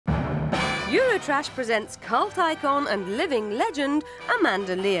Eurotrash presents cult icon and living legend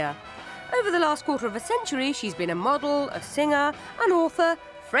Amanda Lear. Over the last quarter of a century, she's been a model, a singer, an author,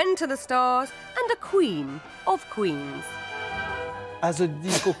 friend to the stars, and a queen of queens. As a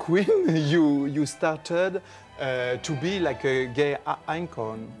disco queen, you started to be like a gay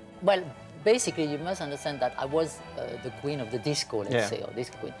icon. Well, basically, you must understand that I was the queen of the disco, let's say, or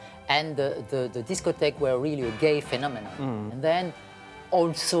disco queen. And the discotheque were really a gay phenomenon. And then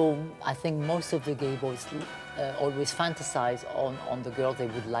also, I think most of the gay boys always fantasize on the girls they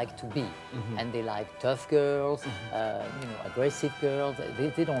would like to be. And they like tough girls, you know, aggressive girls.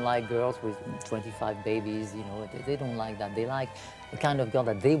 They don't like girls with 25 babies, you know, they don't like that. They like the kind of girl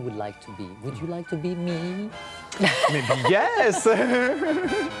that they would like to be. Would you like to be me? Maybe yes! Here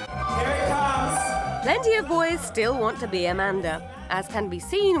it comes! Plenty of boys still want to be Amanda, as can be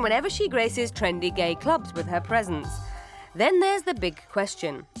seen whenever she graces trendy gay clubs with her presence. Then there's the big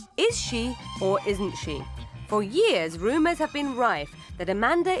question. Is she or isn't she? For years, rumours have been rife that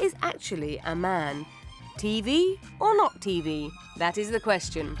Amanda is actually a man. TV or not TV? That is the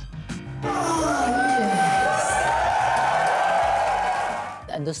question.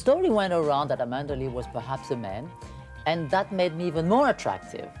 And the story went around that Amanda Lear was perhaps a man, and that made me even more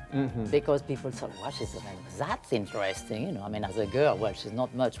attractive, because people thought, well, she's a man. That's interesting, you know. I mean, as a girl, well, she's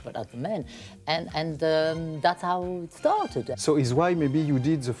not much, but as a man. And that's how it started. So is why maybe you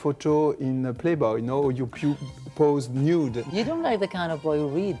did the photo in Playboy, you know, you posed nude. You don't like the kind of boy who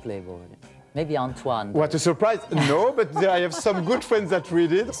read Playboy. Maybe Antoine. What a surprise. No, but I have some good friends that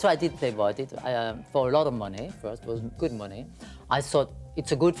read it. So I did Playboy. I did for a lot of money. First, it was good money. I thought,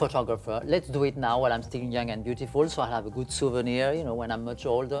 it's a good photographer. Let's do it now while I'm still young and beautiful, so I'll have a good souvenir, you know, when I'm much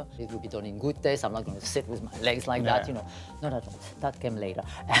older. It will be done in good taste. I'm not going to sit with my legs like that, you know. Not at all. That came later.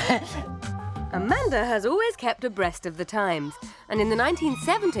 Amanda has always kept abreast of the times, and in the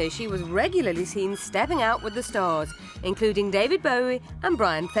 1970s she was regularly seen stepping out with the stars, including David Bowie and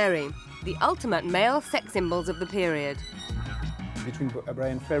Brian Ferry, the ultimate male sex symbols of the period. Between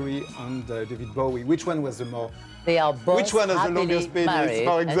Brian Ferry and David Bowie, which one was the more? They are both which one has the longest penis,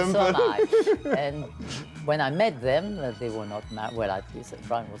 for example? And so am I. And when I met them, they were not married. Well, at least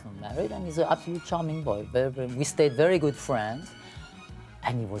Brian was not married, and he's an absolute charming boy. We stayed very good friends,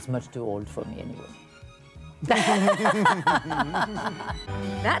 and he was much too old for me anyway.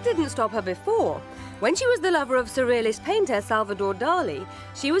 That didn't stop her before. When she was the lover of surrealist painter Salvador Dali,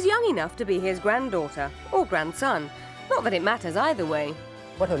 she was young enough to be his granddaughter or grandson. Not that it matters either way.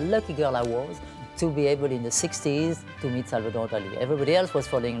 What a lucky girl I was to be able in the 60s to meet Salvador Dali. Everybody else was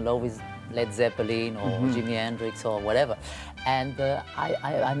falling in love with Led Zeppelin or Jimi Hendrix or whatever. And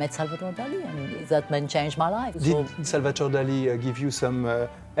I met Salvador Dali, and that man changed my life. Did Salvador Dali give you some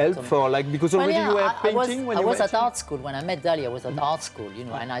help for, like, because already you were painting when you I was at art school. When I met Dali, I was at art school, you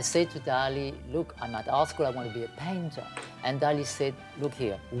know, and I said to Dali, look, I'm at art school, I want to be a painter. And Dali said, look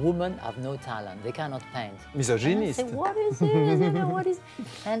here, women have no talent, they cannot paint. Misogynist. And I said, what is it? I said, no, what is it?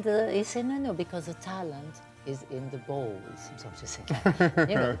 And he said, no, because the talent is in the balls, so to say,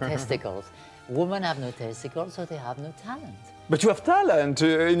 you know, testicles. Women have no testicles, so they have no talent. But you have talent in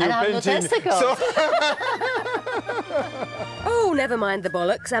your painting. And I have no testicles. So Oh, never mind the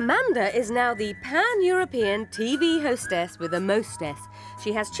bollocks. Amanda is now the pan-European TV hostess with a mostess.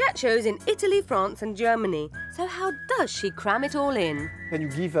 She has chat shows in Italy, France and Germany. So how does she cram it all in? Can you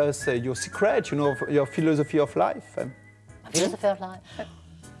give us your secret, you know, your philosophy of life? Philosophy of life?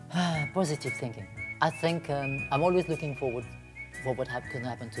 Positive thinking. I think I'm always looking forward for what can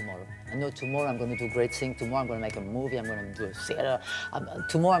happen tomorrow. I know tomorrow I'm going to do great things. Tomorrow I'm going to make a movie. I'm going to do a theater.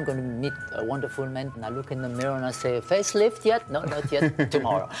 Tomorrow I'm going to meet a wonderful man. And I look in the mirror and I say, facelift yet? No, not yet.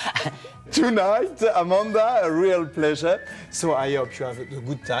 Tomorrow. Tonight, Amanda, a real pleasure. So I hope you have a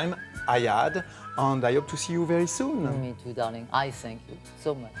good time. I had. And I hope to see you very soon. Me too, darling. I thank you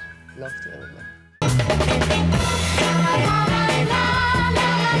so much. Love to everyone.